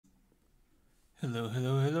Hello,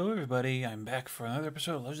 hello, hello, everybody. I'm back for another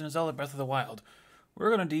episode of Legend of Zelda Breath of the Wild. We're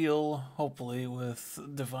going to deal, hopefully, with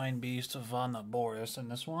Divine Beast Vanna Boris in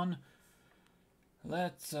this one.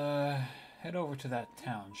 Let's head over to that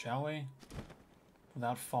town, shall we?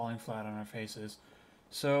 Without falling flat on our faces.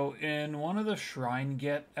 So, in one of the Shrine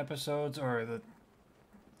Get episodes, or the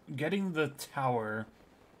Getting the Tower,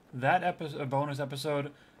 that episode, bonus episode,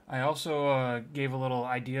 I also gave a little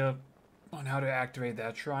idea on how to activate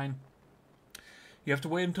that shrine. You have to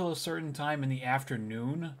wait until a certain time in the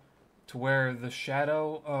afternoon to where the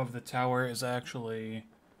shadow of the tower is actually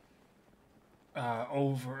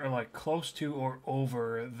over, or like close to or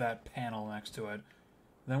over that panel next to it.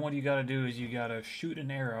 Then what you gotta do is you gotta shoot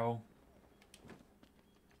an arrow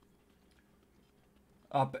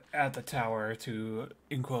up at the tower to,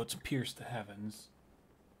 in quotes, pierce the heavens.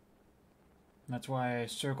 And that's why I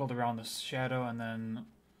circled around the shadow and then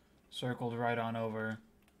circled right on over.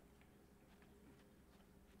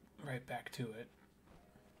 Right back to it.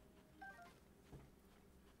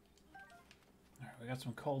 Alright, we got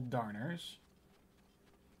some cold darners.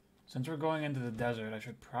 Since we're going into the desert, I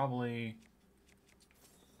should probably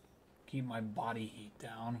keep my body heat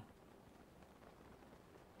down.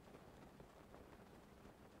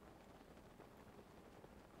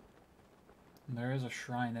 And there is a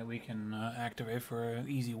shrine that we can activate for an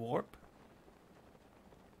easy warp.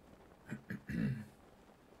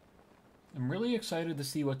 I'm really excited to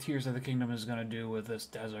see what Tears of the Kingdom is going to do with this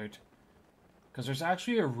desert. Because there's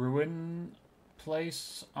actually a ruin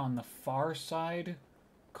place on the far side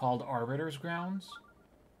called Arbiter's Grounds.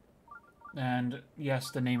 And yes,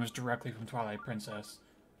 the name is directly from Twilight Princess.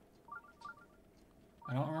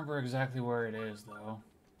 I don't remember exactly where it is, though.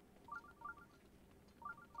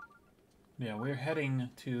 Yeah, we're heading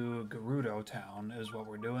to Gerudo Town, is what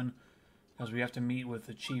we're doing. Because we have to meet with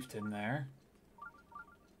the chieftain there.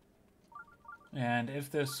 And if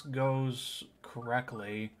this goes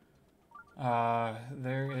correctly,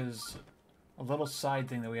 there is a little side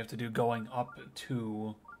thing that we have to do going up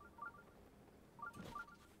to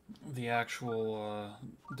the actual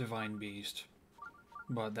Divine Beast.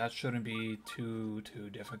 But that shouldn't be too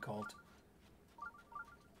difficult.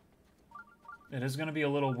 It is going to be a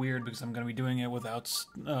little weird because I'm going to be doing it without,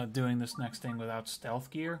 doing this next thing without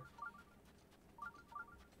stealth gear.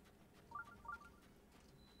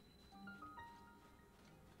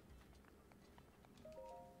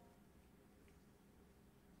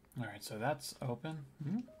 Alright, so that's open.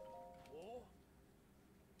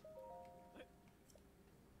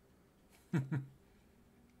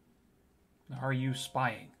 Are you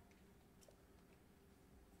spying?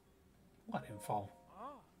 What info?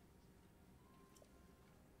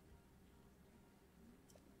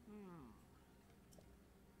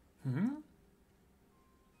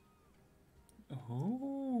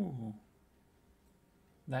 Ooh.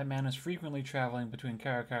 That man is frequently traveling between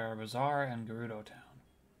Karakara Bazaar and Gerudo Town.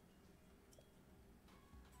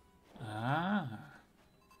 Ah.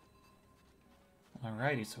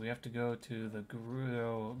 Alrighty, so we have to go to the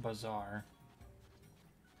Gerudo Bazaar.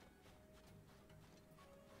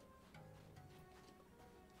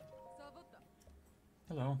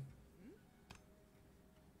 Hello.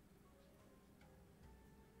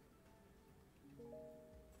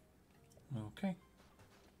 Okay.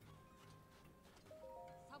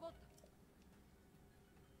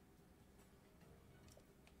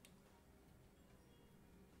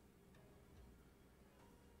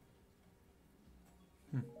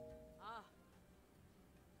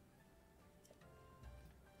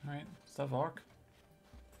 Alright, stuff arc.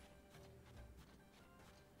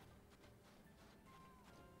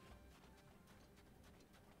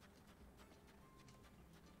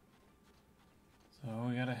 So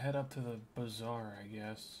we gotta head up to the bazaar, I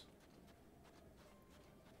guess.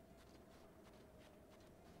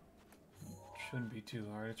 Shouldn't be too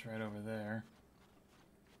hard, it's right over there.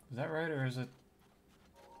 Is that right, or is it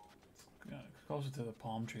closer to the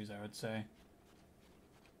palm trees, I would say?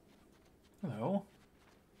 Hello?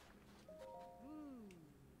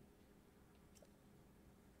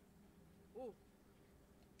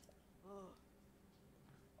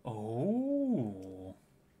 Oh.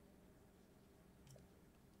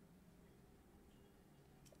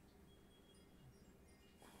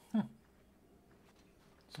 Huh.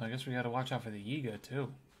 So I guess we gotta watch out for the Yiga,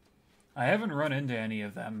 too. I haven't run into any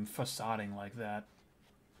of them facading like that.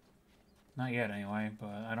 Not yet, anyway,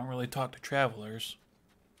 but I don't really talk to travelers.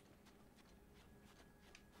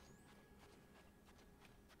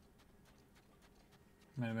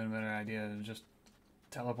 Might have been a better idea to just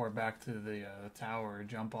teleport back to the tower,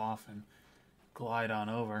 jump off, and glide on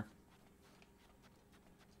over.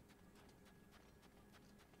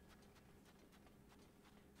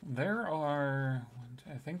 There are,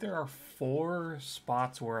 I think there are 4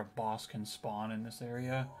 spots where a boss can spawn in this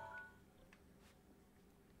area.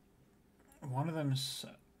 One of them's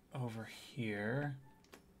over here.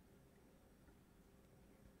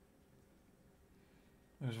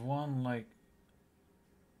 There's one, like,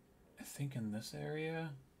 I think in this area.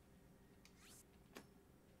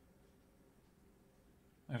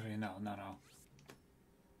 Actually, no.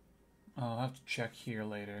 I'll have to check here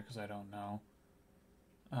later because I don't know.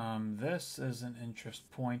 This is an interest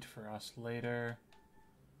point for us later.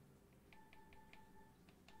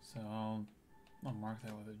 So I'll mark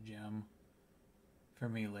that with a gem. For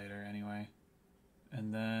me later, anyway.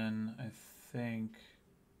 And then I think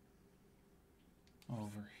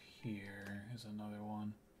over here is another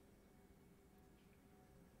one.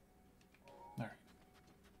 Alright.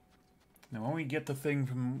 Now when we get the thing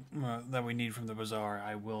from that we need from the bazaar,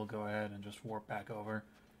 I will go ahead and just warp back over.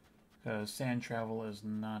 Because sand travel is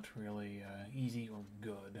not really easy or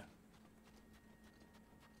good.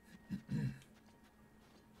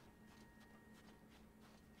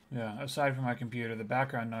 Yeah, aside from my computer, the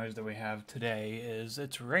background noise that we have today is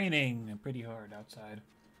it's raining pretty hard outside.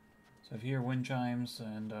 So if you hear wind chimes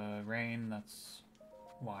and rain, that's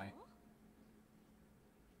why.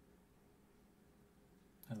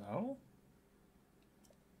 Hello?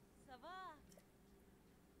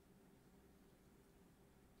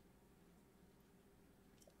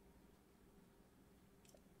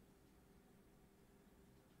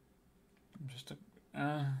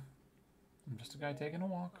 I'm just a guy taking a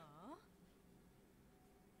walk.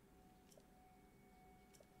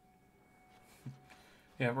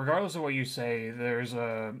 Yeah, regardless of what you say, there's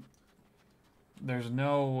no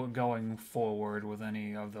going forward with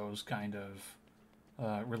any of those kind of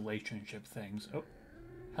relationship things. Oh,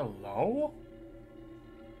 hello?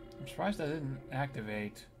 I'm surprised that didn't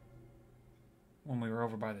activate when we were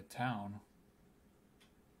over by the town.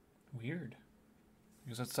 Weird.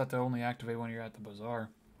 Because it's set to only activate when you're at the bazaar.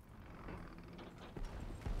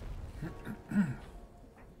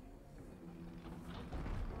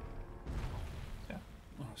 Yeah.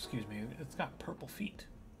 Oh, excuse me. It's got purple feet.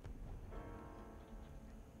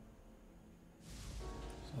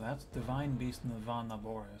 So that's Divine Beast and the Von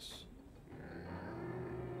Laboris.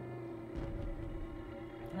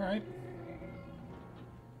 Alright.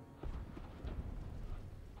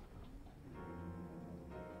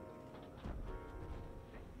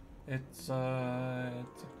 It's a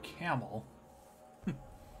camel. Kind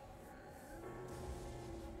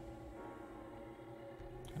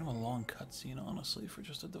of a long cutscene, honestly, for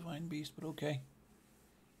just a Divine Beast, but okay.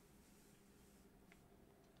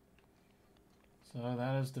 So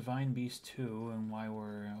that is Divine Beast 2 and why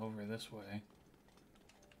we're over this way.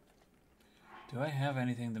 Do I have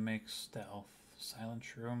anything to make stealth? Silent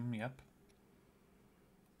shroom, yep.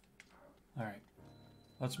 Alright.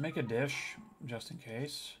 Let's make a dish, just in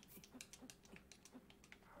case.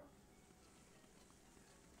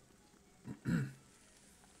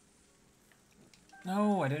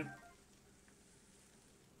 No, I didn't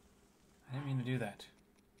mean to do that.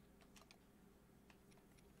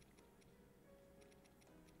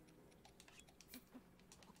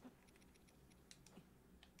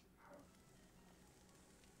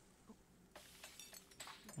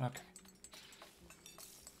 Okay.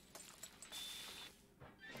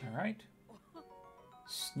 Alright.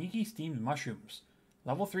 Sneaky steamed mushrooms.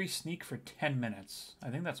 Level 3 sneak for 10 minutes. I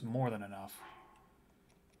think that's more than enough.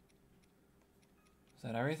 Is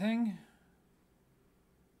that everything?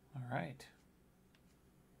 Alright.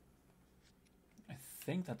 I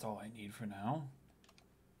think that's all I need for now.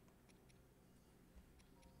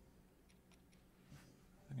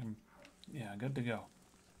 Yeah, good to go.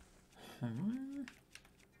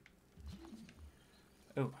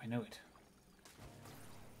 Oh, I know it.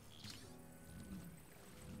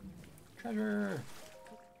 Treasure!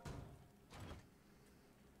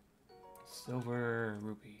 Silver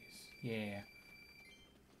rupees. Yeah.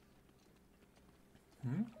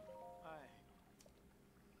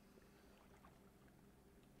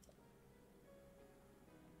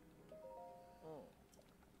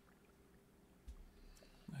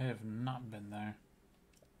 I have not been there.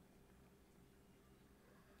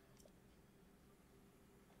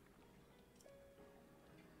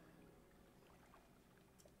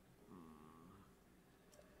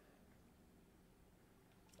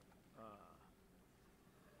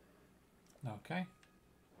 Okay.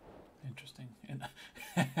 Interesting.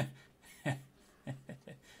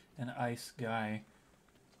 An ice guy.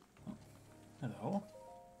 Oh, hello.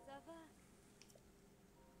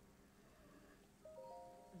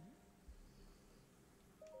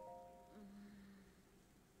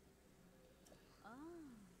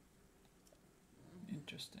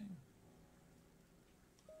 Interesting.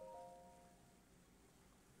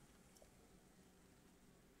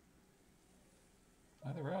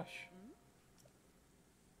 Why the rush?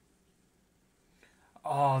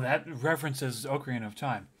 Oh, that references Ocarina of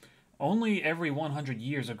Time. Only every 100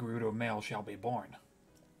 years a Gerudo male shall be born.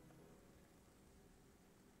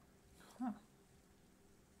 Huh.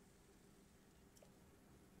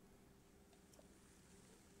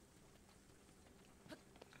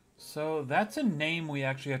 So that's a name we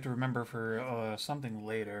actually have to remember for something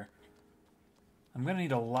later. I'm going to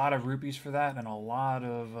need a lot of rupees for that and a lot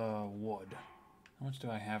of wood. How much do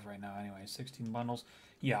I have right now anyway? 16 bundles?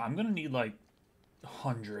 Yeah, I'm going to need like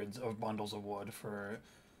hundreds of bundles of wood for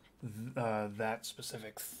that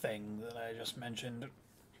specific thing that I just mentioned.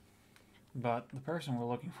 But the person we're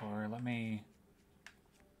looking for, let me...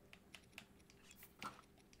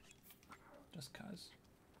 Just cuz.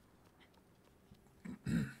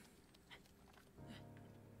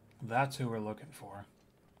 That's who we're looking for.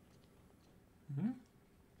 Mm-hmm.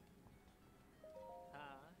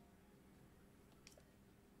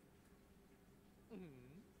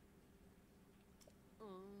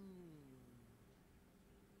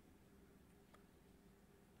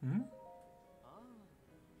 Hmm?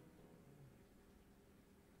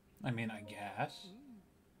 I mean, I guess.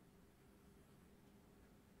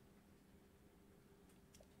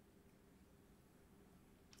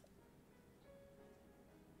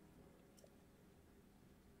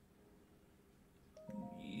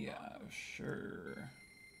 Yeah, sure.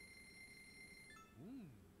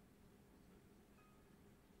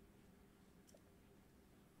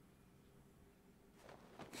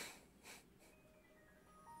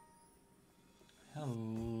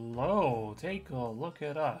 Hello, take a look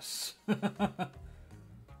at us.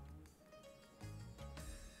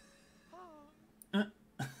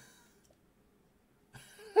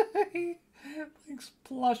 Thanks,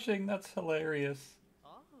 blushing. That's hilarious.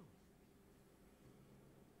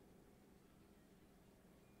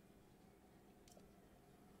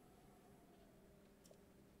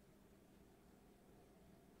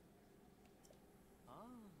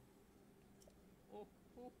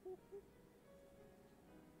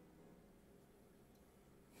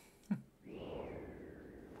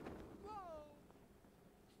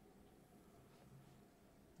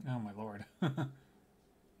 Oh my lord.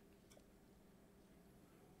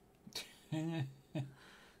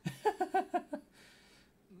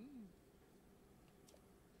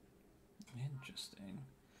 Interesting.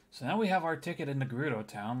 So now we have our ticket into Gerudo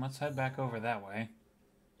Town. Let's head back over that way.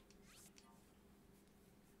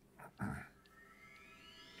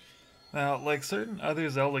 Now, like certain other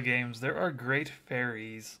Zelda games, there are great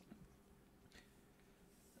fairies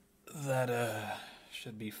that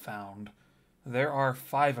should be found. There are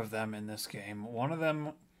 5 of them in this game. One of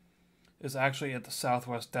them is actually at the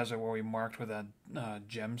Southwest Desert where we marked with that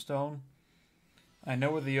gemstone. I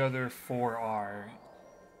know where the other 4 are,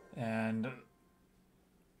 and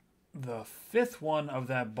the 5th one of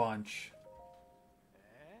that bunch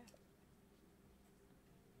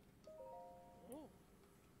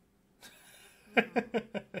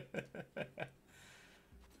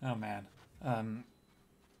oh man.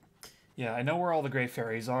 Yeah, I know where all the Great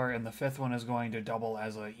Fairies are, and the 5th one is going to double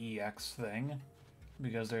as a EX thing,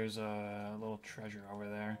 because there's a little treasure over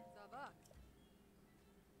there.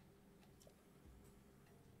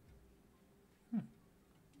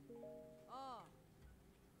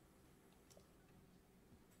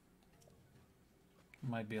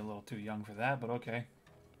 Might be a little too young for that, but okay.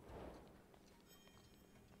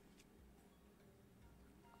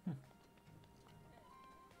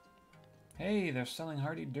 Hey, they're selling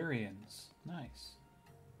hardy durians. Nice.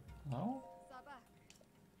 Hello?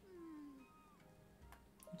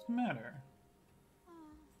 What's the matter?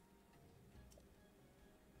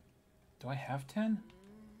 Do I have 10?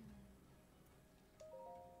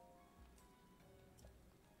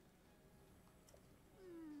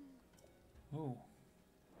 Ooh.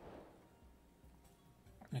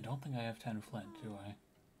 I don't think I have 10 flint, do I?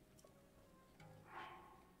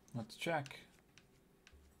 Let's check.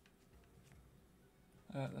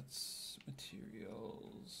 That's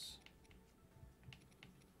materials.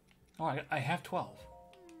 Oh, I have 12.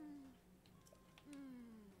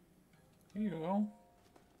 Here you go.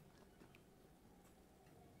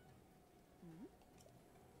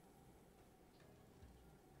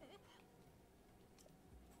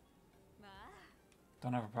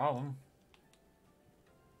 Don't have a problem.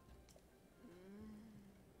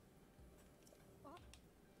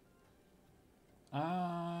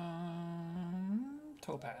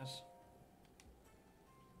 Topaz.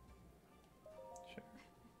 Sure.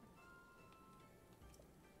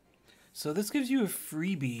 So this gives you a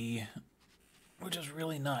freebie, which is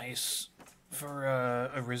really nice for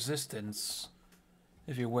a resistance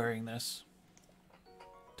if you're wearing this.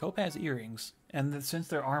 Topaz earrings, and since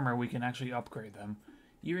they're armor, we can actually upgrade them.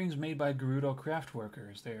 Earrings made by Gerudo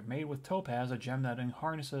craftworkers. They are made with topaz, a gem that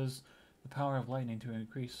harnesses the power of lightning to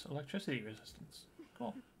increase electricity resistance.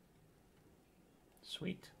 Cool.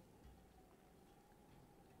 Sweet.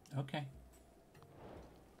 Okay.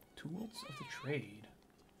 Tools of the trade.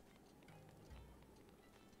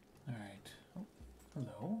 Alright. Oh,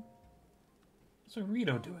 hello. What's a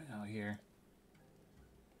Rito doing out here?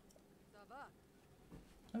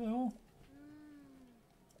 Hello.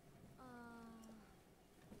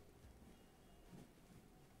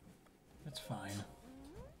 That's fine.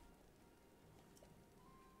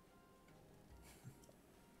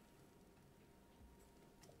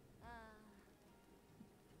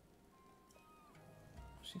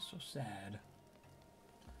 She's so sad.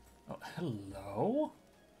 Oh, hello?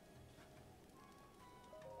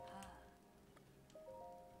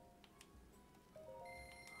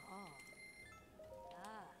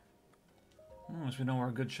 Unless we know where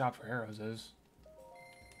a good shop for arrows is.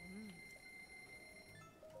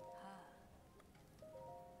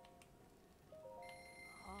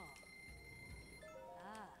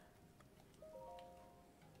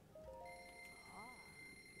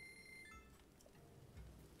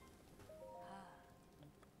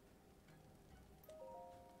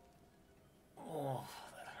 Oh,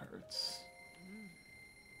 that hurts.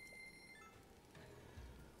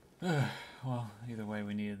 Well, either way,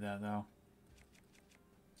 we needed that, though.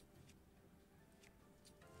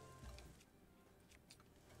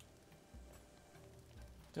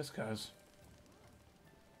 Just cause.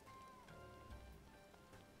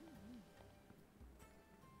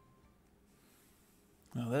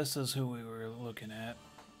 Now this is who we were looking at,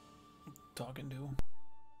 talking to.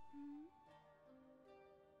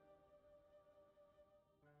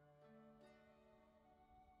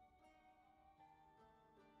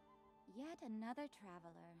 Yet another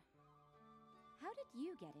traveler. How did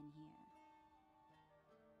you get in here?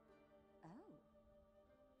 Oh.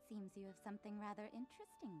 Seems you have something rather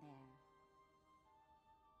interesting there.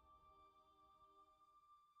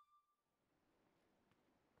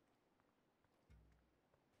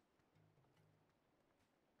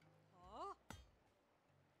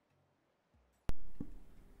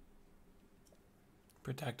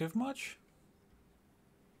 Protective much?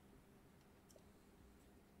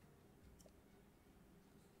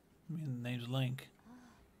 I mean, the name's Link.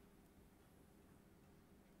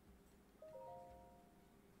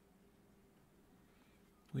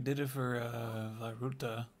 We did it for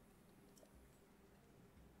Varuta.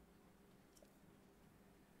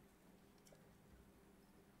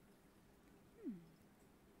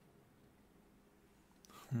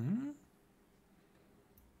 Hmm?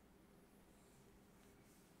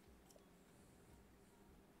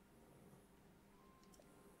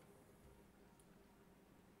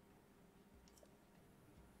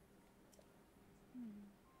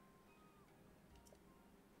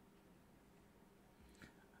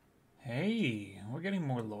 Hey, we're getting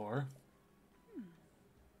more lore.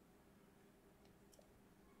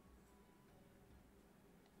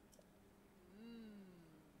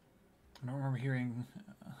 I don't remember hearing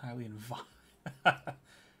highly involved.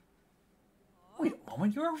 Wait a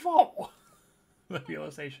moment, you're involved. The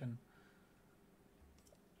realization.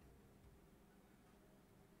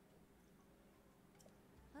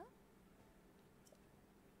 Huh?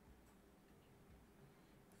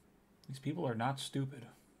 These people are not stupid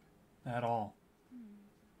at all.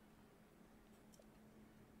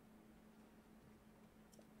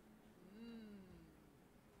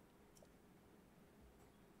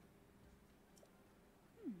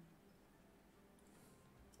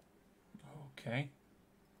 Okay.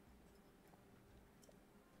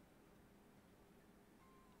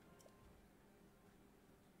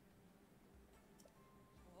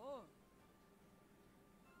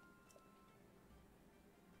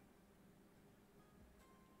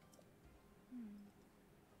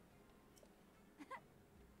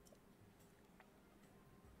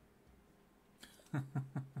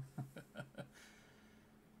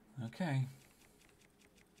 Okay.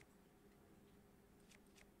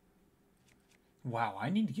 Wow, I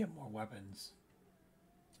need to get more weapons.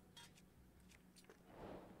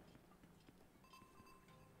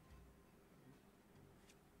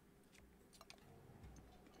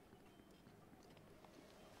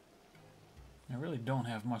 I really don't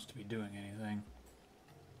have much to be doing anything.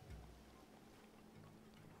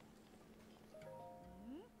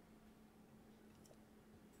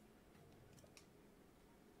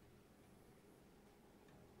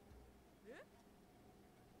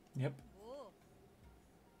 Yep.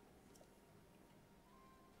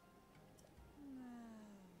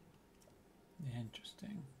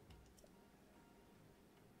 Interesting.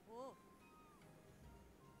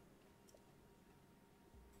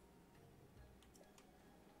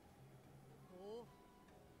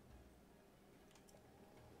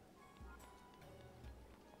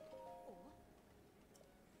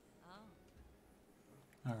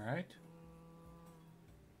 All right.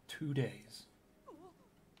 2 days.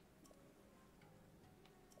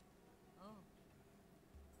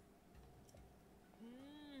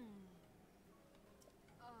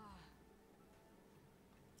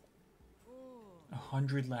 A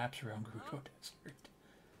 100 laps around Gerudo Desert.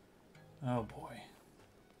 Oh boy.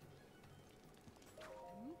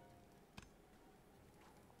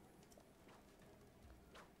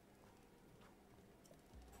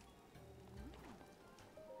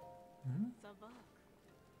 Hmm?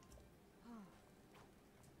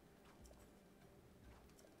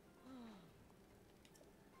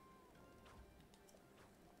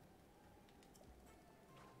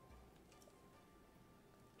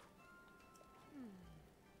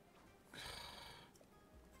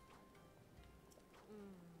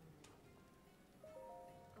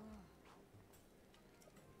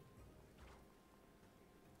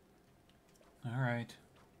 All right.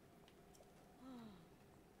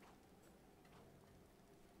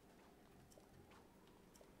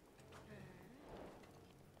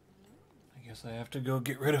 I guess I have to go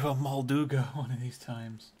get rid of a Molduga one of these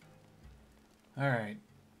times. All right.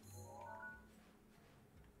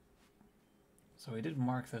 So we did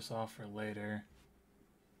mark this off for later.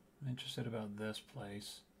 I'm interested about this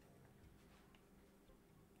place.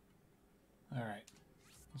 All right.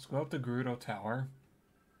 Let's go up to Gerudo Tower.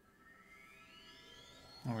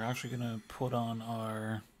 And we're actually going to put on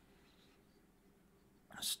our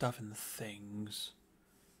stuff and things.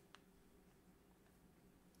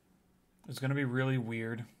 It's going to be really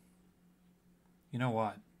weird. You know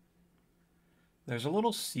what? There's a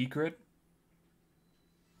little secret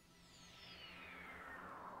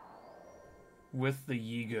with the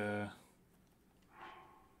Yiga.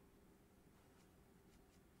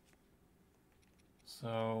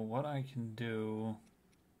 So what I can do...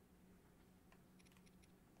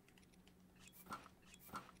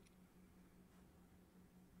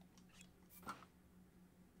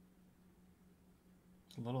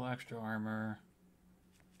 A little extra armor.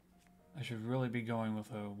 I should really be going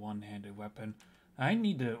with a one-handed weapon. I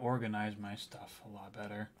need to organize my stuff a lot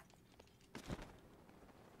better.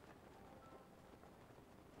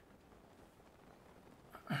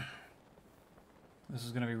 This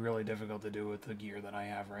is going to be really difficult to do with the gear that I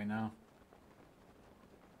have right now.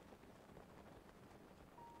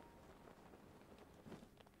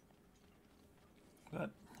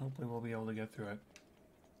 But hopefully we'll be able to get through it.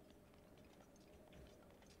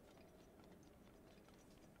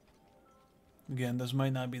 Again, this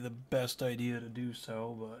might not be the best idea to do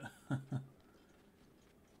so, but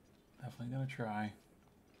definitely gonna try.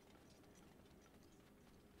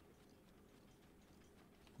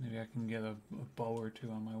 Maybe I can get a bow or two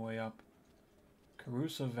on my way up.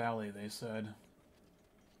 Carusa Valley, they said.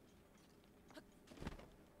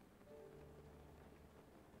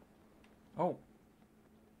 Oh!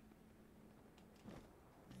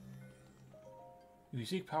 If you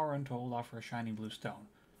seek power untold, offer a shiny blue stone.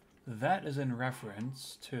 That is in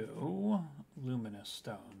reference to luminous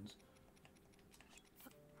stones.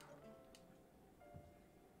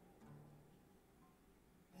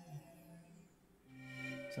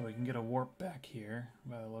 So we can get a warp back here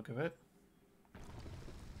by the look of it.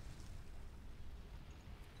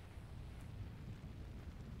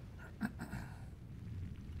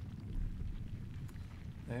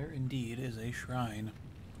 There indeed is a shrine.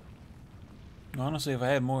 Honestly, if I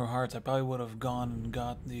had more hearts, I probably would have gone and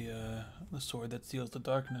got the sword that seals the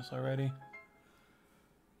darkness already.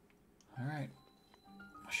 Alright.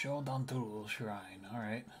 Shodantul Shrine.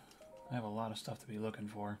 Alright. I have a lot of stuff to be looking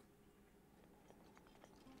for.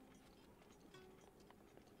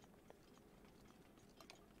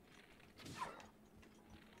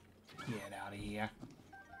 Get out of here.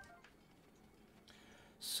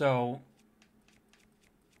 So,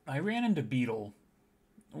 I ran into Beetle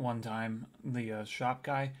one time, the shop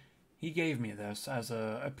guy. He gave me this as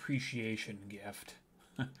a appreciation gift.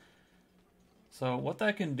 So what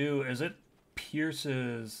that can do is it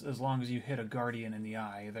pierces, as long as you hit a guardian in the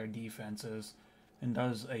eye, their defenses, and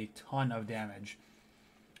does a ton of damage.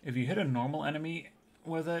 If you hit a normal enemy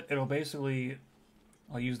with it, it'll basically,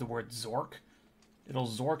 I'll use the word zork, it'll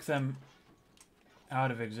zork them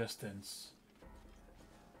out of existence.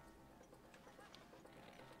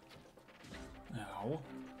 Ow.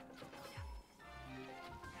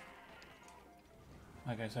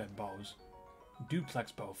 like I said, bows.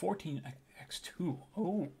 Duplex bow, 14x2.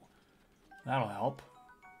 Oh, that'll help.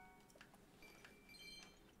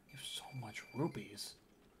 You have so much rupees.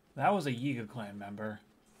 That was a Yiga clan member.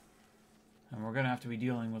 And we're going to have to be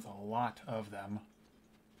dealing with a lot of them.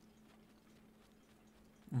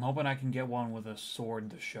 I'm hoping I can get one with a sword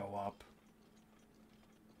to show up.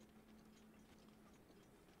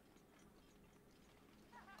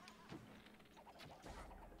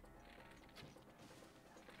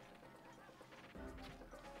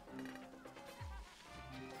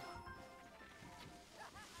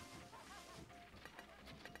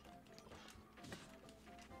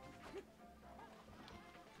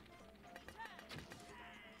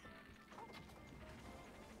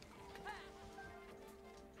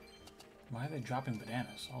 Why are they dropping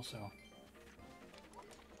bananas, also?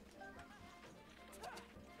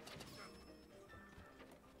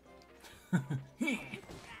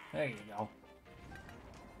 There you go.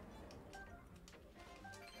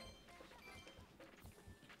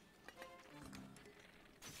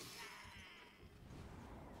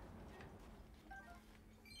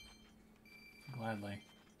 Gladly.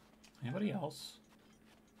 Anybody else?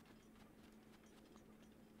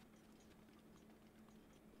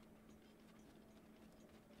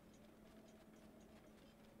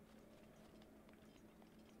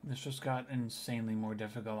 This just got insanely more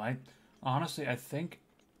difficult. Honestly, I think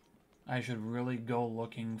I should really go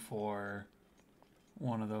looking for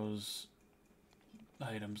one of those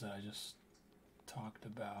items that I just talked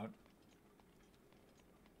about.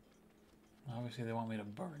 Obviously, they want me to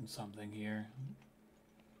burn something here.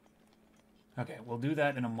 Okay, we'll do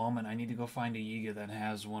that in a moment. I need to go find a Yiga that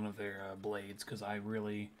has one of their blades, because I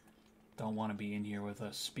really don't want to be in here with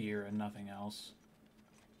a spear and nothing else.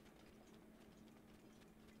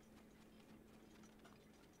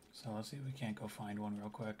 So let's see if we can't go find one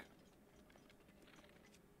real quick.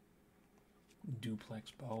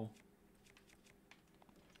 Duplex bow.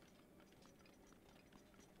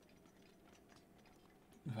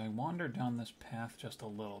 If I wander down this path just a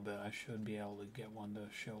little bit, I should be able to get one to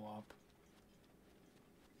show up.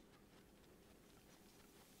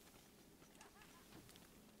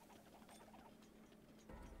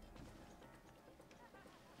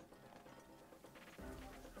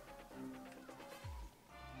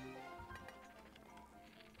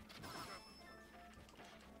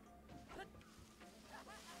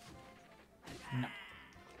 No. Okay,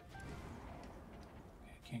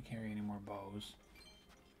 I can't carry any more bows.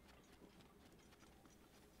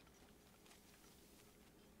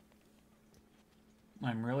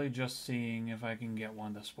 I'm really just seeing if I can get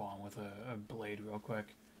one to spawn with a blade real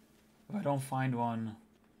quick. If I don't find one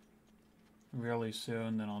really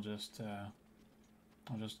soon, then I'll just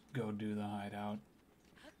go do the hideout.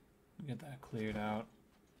 Get that cleared out.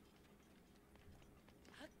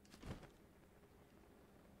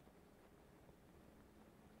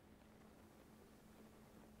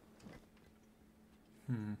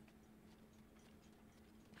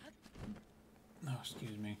 Oh,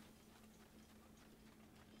 excuse me.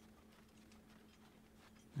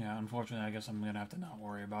 Yeah, unfortunately, I guess I'm gonna have to not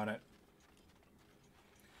worry about it.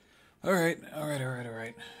 Alright.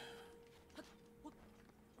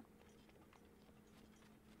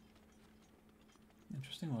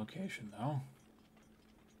 Interesting location, though.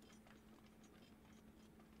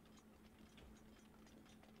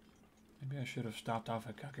 Maybe I should have stopped off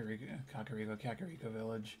at Kakariko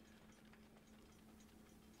Village.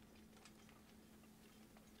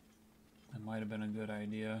 That might have been a good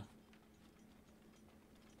idea.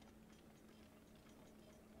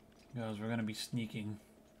 Because we're going to be sneaking.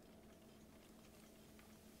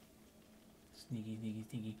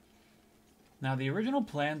 Sneaky. Now, the original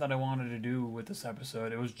plan that I wanted to do with this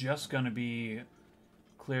episode, it was just going to be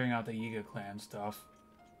clearing out the Yiga clan stuff.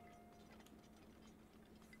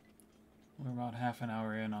 We're about half an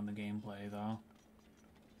hour in on the gameplay, though.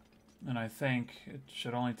 And I think it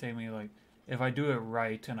should only take me, like, if I do it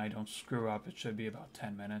right and I don't screw up, it should be about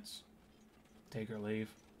 10 minutes. Take or leave.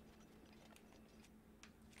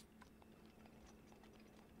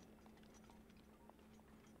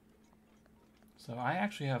 So I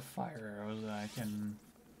actually have fire arrows that I can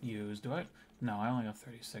use. Do I? No, I only have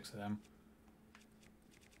 36 of them.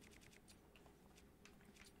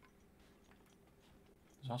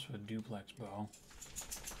 There's also a duplex bow.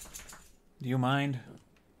 Do you mind?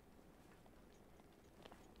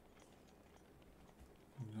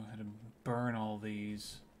 I'll go ahead and burn all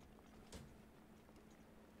these.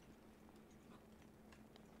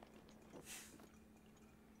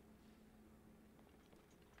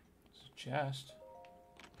 There's a chest.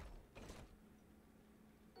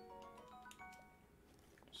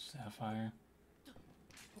 Sapphire.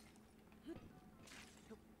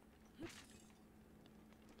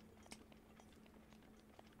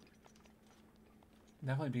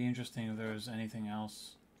 Definitely be interesting if there was anything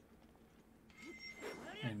else.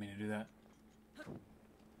 I didn't mean to do that.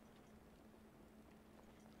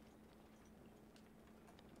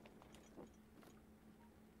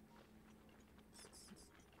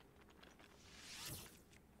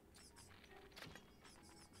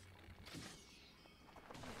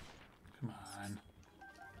 Come on.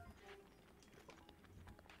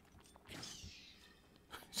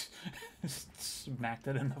 Smacked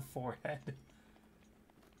it in the forehead.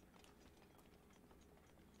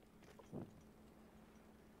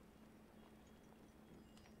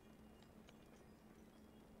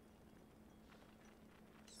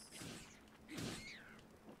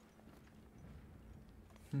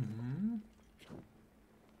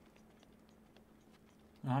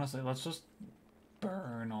 Honestly, let's just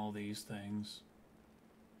burn all these things.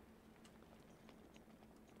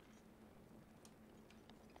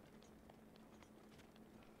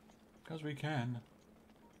 Because we can.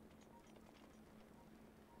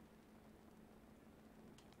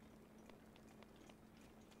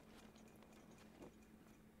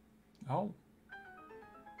 Oh.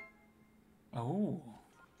 Oh.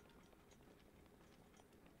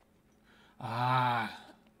 Ah.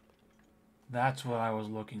 That's what I was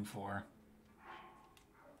looking for.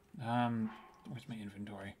 Where's my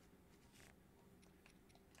inventory?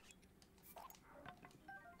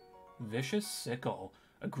 Vicious Sickle.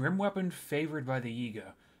 A grim weapon favored by the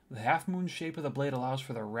Yiga. The half-moon shape of the blade allows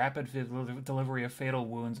for the rapid delivery of fatal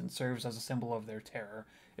wounds and serves as a symbol of their terror.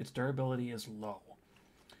 Its durability is low.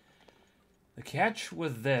 The catch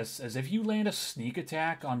with this is if you land a sneak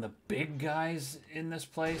attack on the big guys in this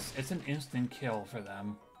place, it's an instant kill for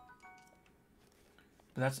them.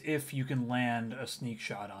 But that's if you can land a sneak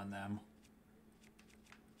shot on them.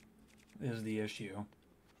 Is the issue.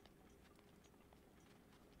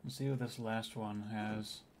 Let's see what this last one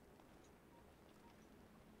has.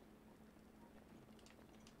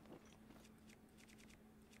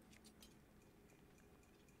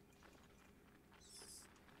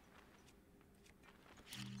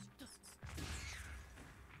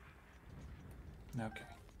 Okay.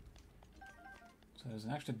 So there's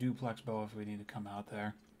an extra duplex bow if we need to come out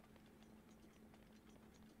there.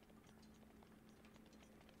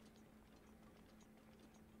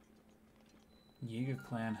 Yiga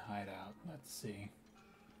clan hideout. Let's see.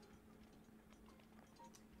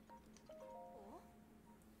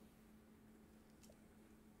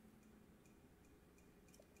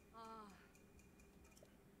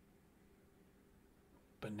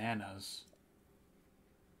 Bananas.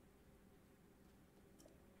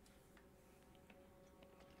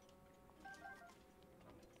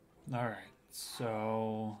 Alright,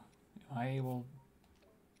 so... Am I able...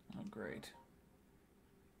 Oh, great.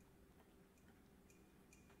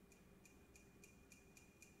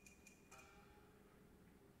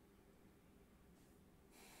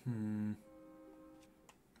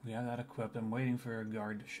 We have that equipped. I'm waiting for a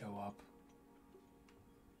guard to show up.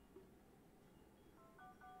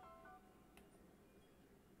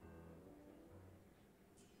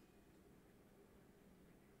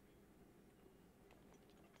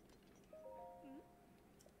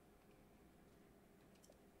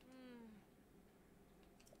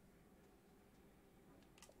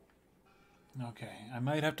 Okay, I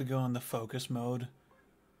might have to go in the focus mode.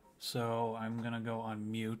 So I'm gonna go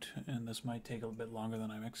on mute, and this might take a bit longer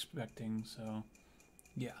than I'm expecting, so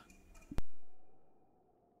yeah.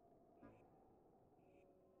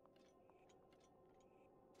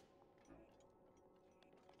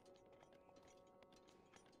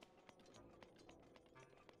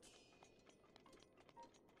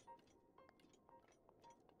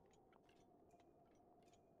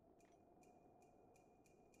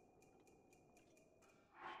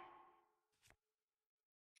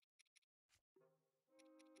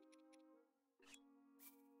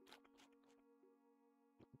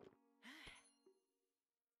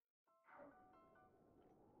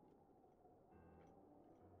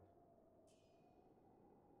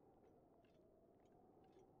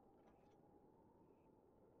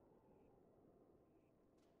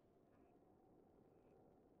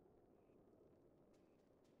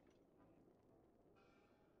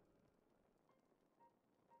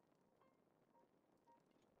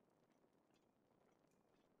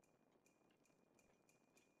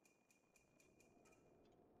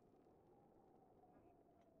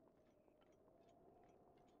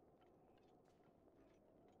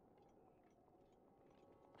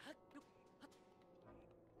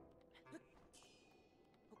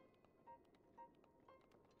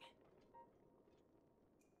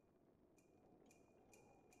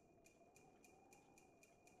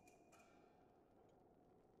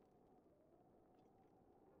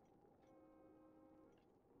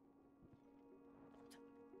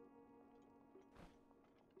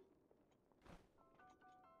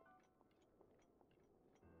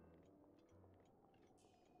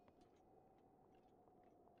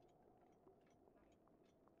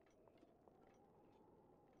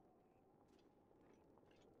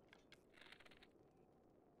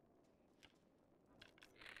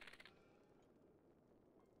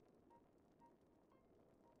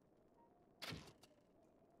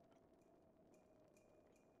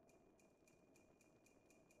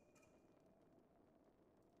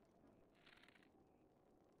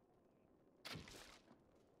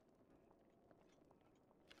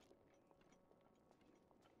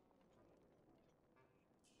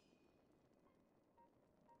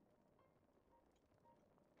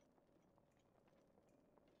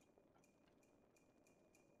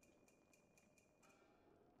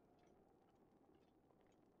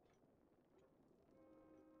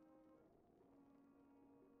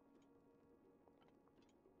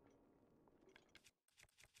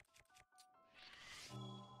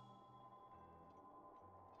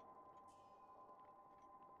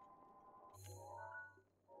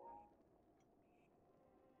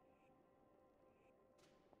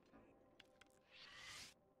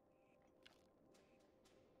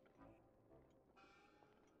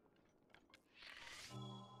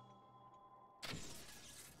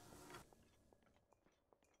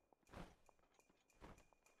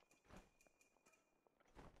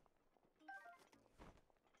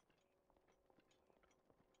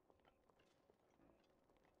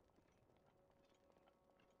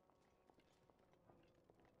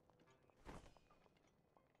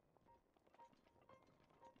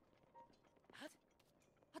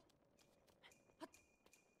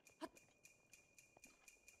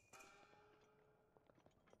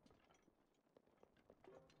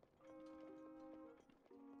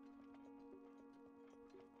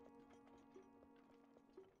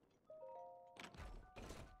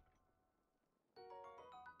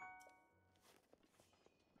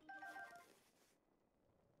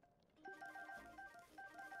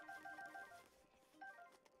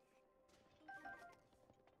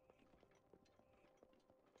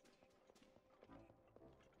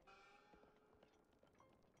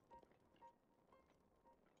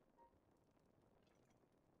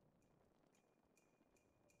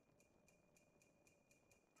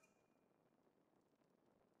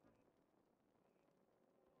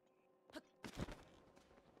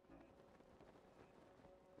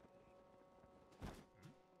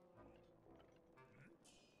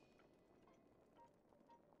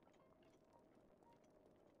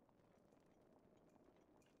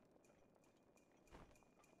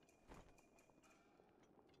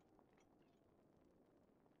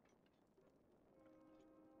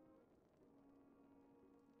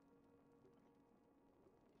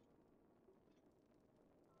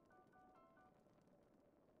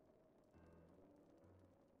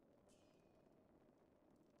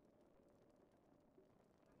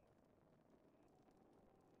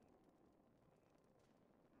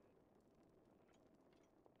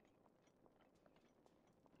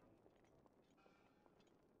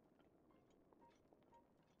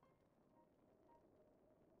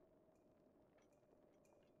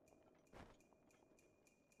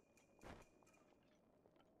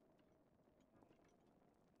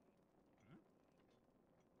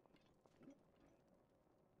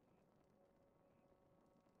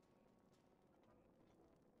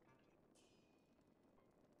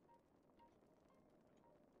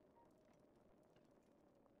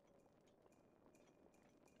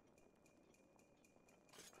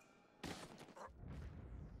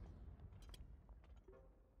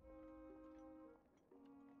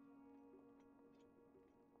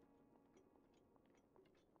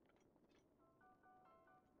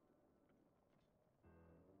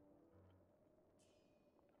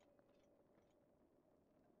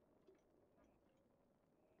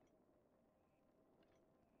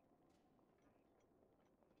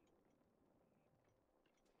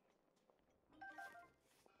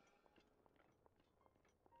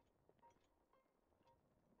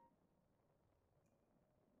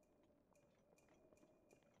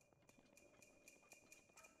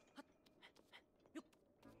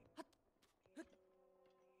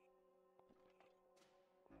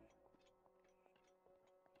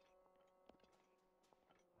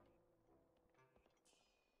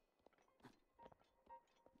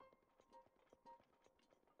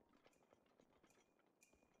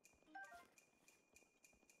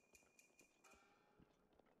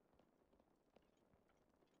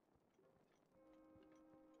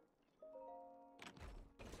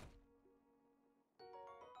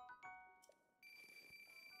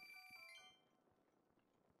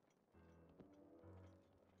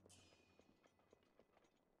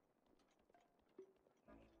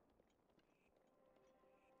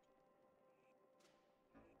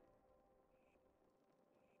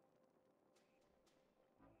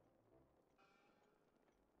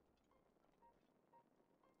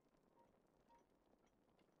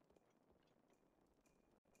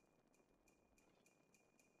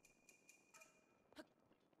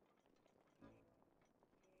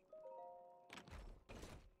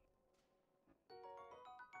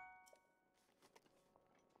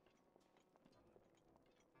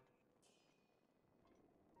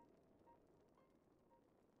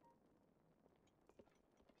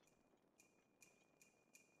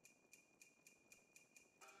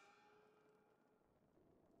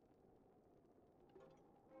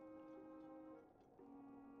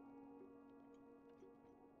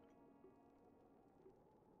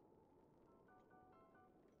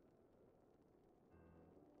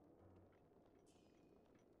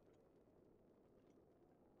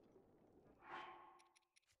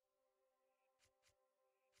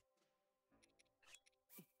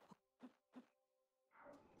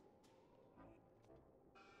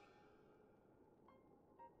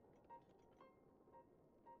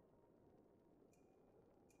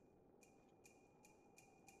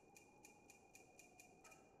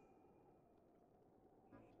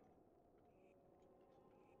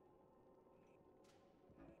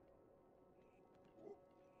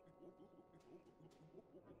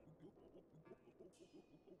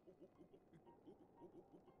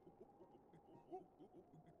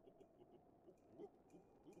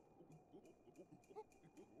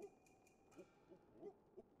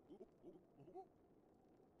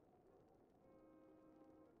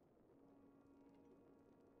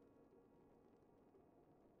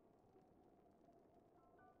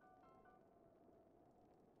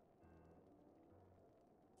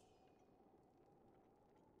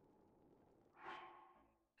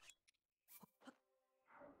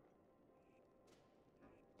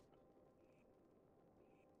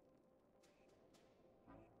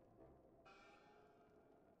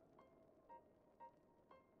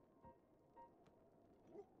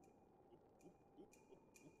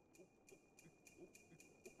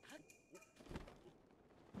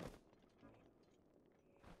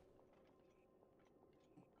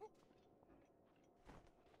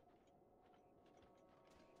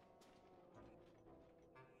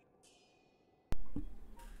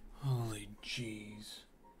 Holy jeez.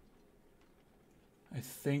 I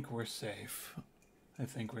think we're safe. I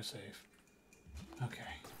think we're safe. Okay.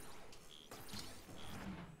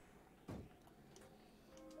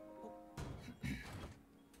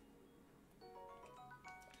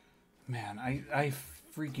 Man, I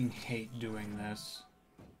freaking hate doing this.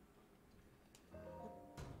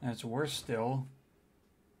 And it's worse still,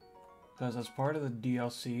 because as part of the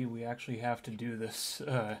DLC, we actually have to do this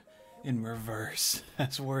in reverse,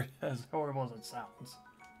 as horrible as it sounds.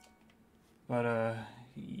 But,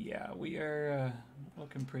 yeah, we are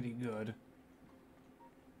looking pretty good.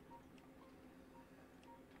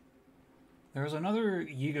 There's another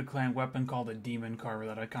Yiga Clan weapon called a Demon Carver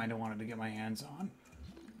that I kind of wanted to get my hands on.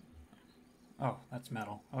 Oh, that's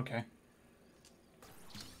metal. Okay.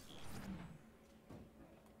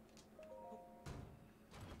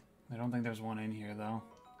 I don't think there's one in here, though.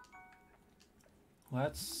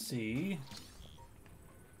 Let's see.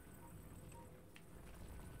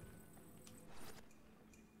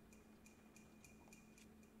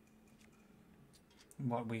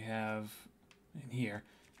 What we have in here.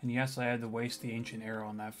 And yes, I had to waste the ancient arrow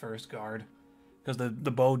on that first guard. Because the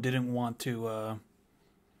bow didn't want to,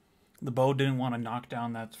 knock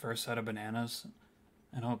down that first set of bananas.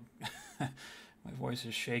 And oh, my voice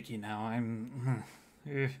is shaky now.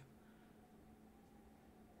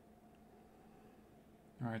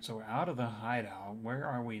 Alright, so we're out of the hideout. Where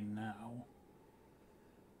are we now?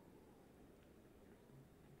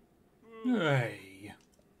 Hey.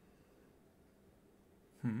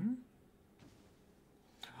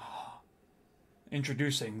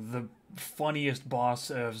 Introducing the funniest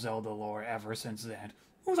boss of Zelda lore ever since then.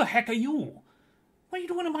 Who the heck are you? What are you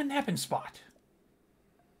doing in my napping spot?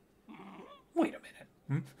 Wait a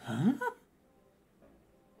minute. Huh?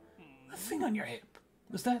 A thing on your hip.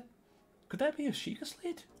 Could that be a Sheikah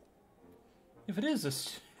slate? If it is a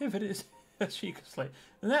Sheikah slate,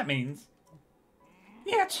 then that means...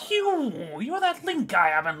 Yeah, it's you! You're that Link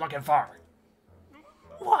guy I've been looking for!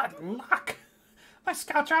 What luck! My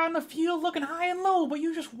scouts are out in the field looking high and low, but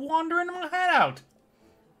you just wander into my hideout!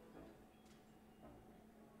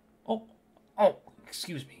 Oh,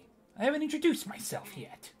 excuse me. I haven't introduced myself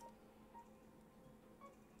yet.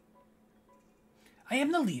 I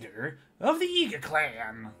am the leader of the Yiga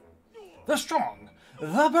Clan. The strong,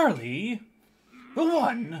 the burly, the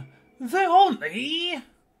one, the only...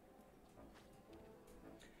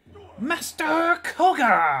 Master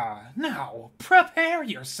Koga! Now, prepare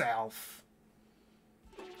yourself.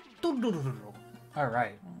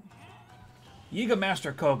 Alright. Yiga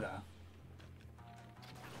Master Koga.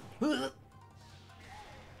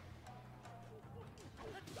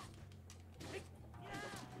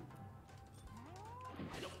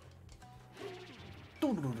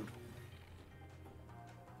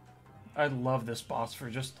 I love this boss for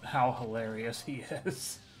just how hilarious he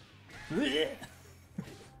is.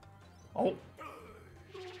 Oh.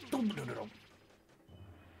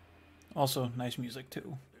 Also, nice music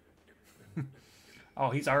too. Oh,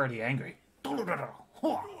 he's already angry.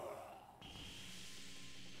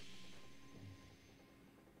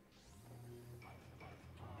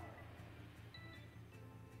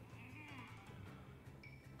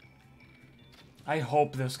 I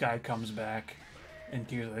hope this guy comes back in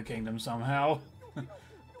Tears of the Kingdom somehow.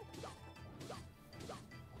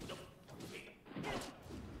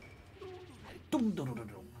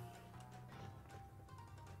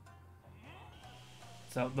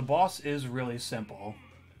 So the boss is really simple,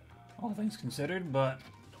 all things considered, but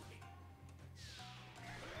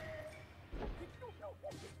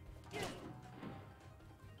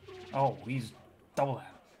oh, he's double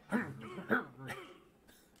that.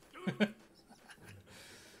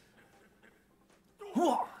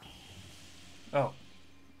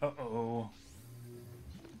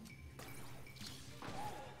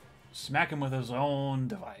 Smack him with his own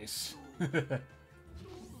device.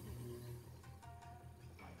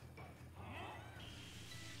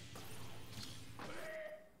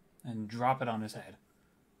 And drop it on his head.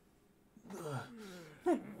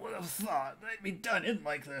 Who would have thought I'd be done in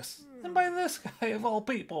like this? And by this guy of all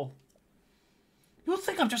people. You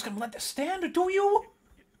think I'm just gonna let this stand, do you?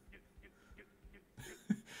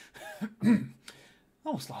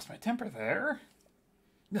 Almost lost my temper there.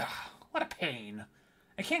 Ugh, what a pain.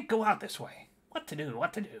 I can't go out this way. What to do?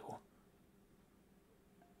 What to do?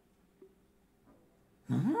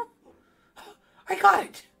 Hmm? I got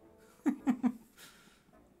it!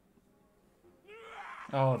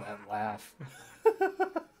 Oh, that laugh.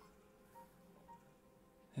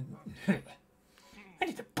 I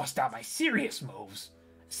need to bust out my serious moves.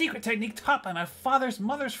 A secret technique taught by my father's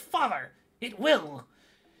mother's father. It will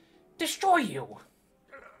destroy you.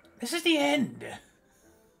 This is the end.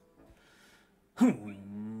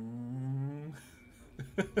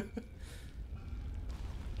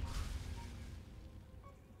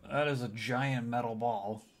 That is a giant metal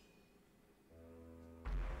ball.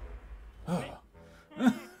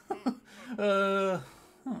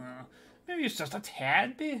 Maybe it's just a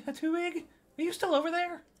tad too big. Are you still over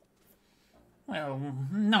there? Well,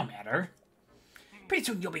 no matter. Pretty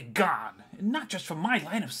soon you'll be gone, and not just from my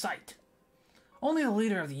line of sight. Only the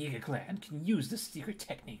leader of the Yiga clan can use this secret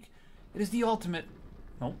technique. It is the ultimate...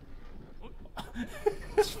 Nope.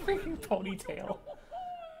 This freaking ponytail.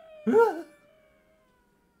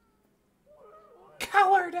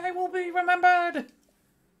 Coward, I will be remembered!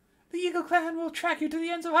 The Yiga clan will track you to the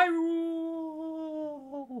ends of Hyrule!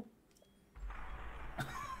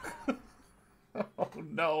 Oh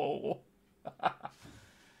no!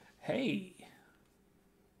 Hey!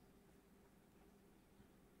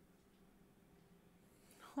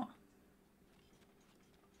 Huh.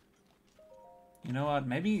 You know what?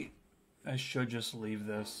 Maybe I should just leave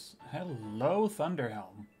this. Hello,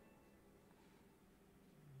 Thunderhelm.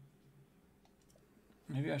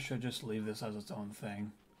 Maybe I should just leave this as its own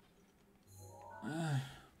thing.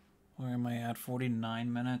 Where am I at?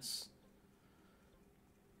 49 minutes?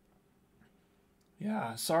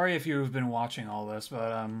 Yeah, sorry if you've been watching all this,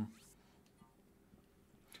 but I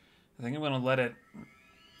think I'm going to let it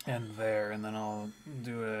end there, and then I'll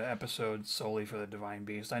do an episode solely for the Divine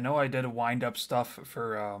Beast. I know I did wind-up stuff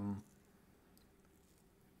for,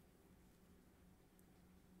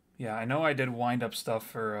 yeah, I know I did wind-up stuff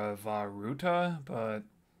for Varuta, but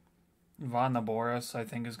Von the Boris, I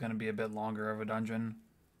think, is going to be a bit longer of a dungeon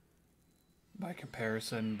by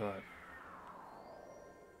comparison, but...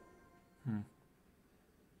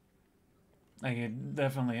 I could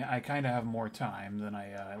definitely... I kind of have more time than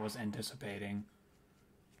I was anticipating.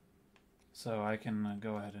 So I can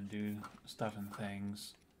go ahead and do stuff and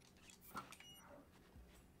things.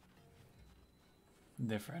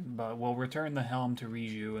 Different, but we'll return the helm to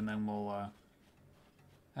Riju, and then we'll...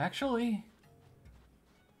 Actually...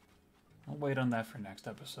 I'll wait on that for next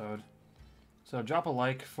episode. So drop a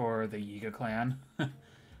like for the Yiga clan. That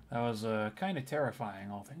was kind of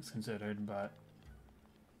terrifying, all things considered, but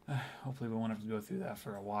hopefully we won't have to go through that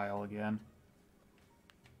for a while again.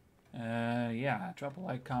 Yeah, drop a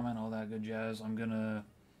like, comment, all that good jazz. I think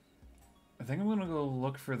I'm gonna go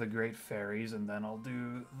look for the Great Fairies, and then I'll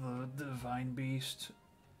do the Divine Beast.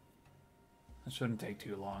 That shouldn't take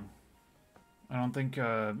too long. I don't think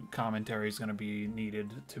commentary is going to be needed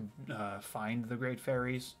to find the Great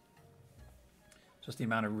Fairies. Just the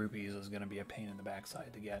amount of rupees is going to be a pain in the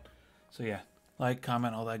backside to get. So yeah, like,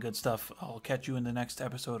 comment, all that good stuff. I'll catch you in the next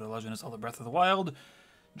episode of Legend of Zelda Breath of the Wild.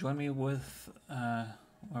 Join me with,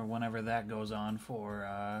 or whenever that goes on,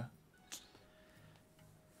 for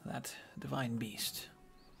that Divine Beast.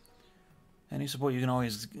 Any support you can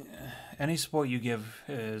always... any support you give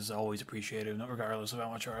is always appreciated, regardless of how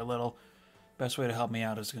much or how little. Best way to help me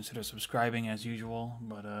out is to consider subscribing as usual.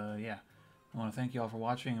 But yeah, I want to thank you all for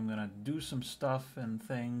watching. I'm going to do some stuff and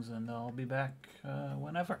things, and I'll be back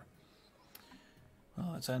whenever.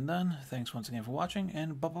 Well, that's that and done. Thanks once again for watching,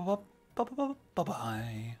 and bye-bye.